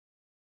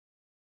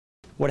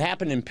What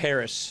happened in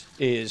Paris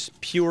is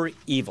pure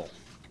evil.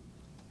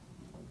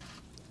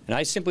 And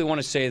I simply want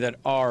to say that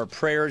our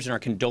prayers and our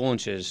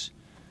condolences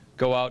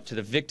go out to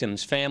the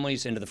victims'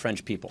 families and to the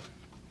French people.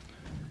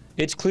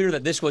 It's clear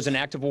that this was an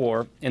act of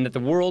war and that the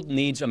world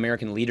needs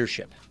American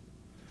leadership.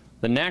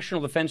 The National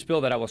Defense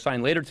Bill that I will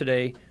sign later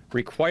today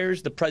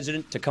requires the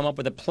President to come up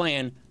with a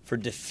plan for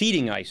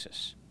defeating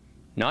ISIS.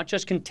 Not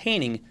just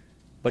containing,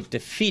 but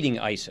defeating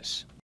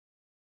ISIS.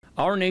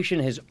 Our nation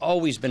has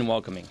always been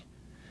welcoming,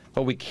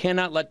 but we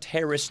cannot let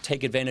terrorists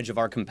take advantage of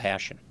our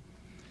compassion.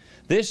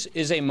 This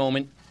is a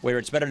moment where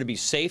it's better to be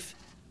safe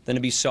than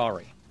to be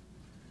sorry.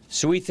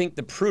 So we think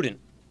the prudent,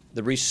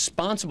 the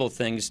responsible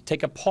things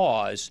take a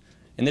pause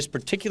in this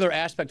particular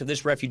aspect of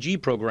this refugee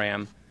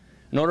program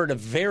in order to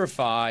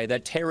verify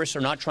that terrorists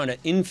are not trying to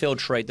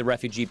infiltrate the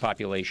refugee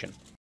population.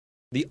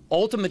 The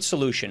ultimate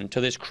solution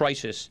to this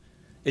crisis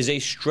is a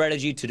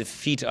strategy to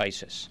defeat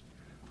ISIS.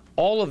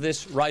 All of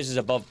this rises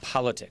above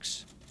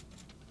politics.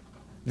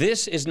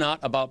 This is not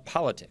about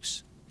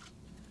politics.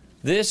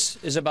 This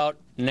is about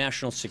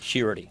national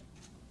security.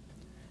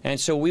 And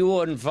so we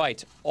will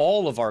invite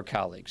all of our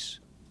colleagues,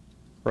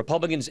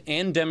 Republicans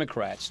and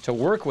Democrats, to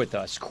work with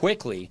us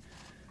quickly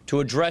to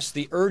address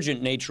the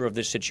urgent nature of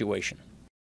this situation.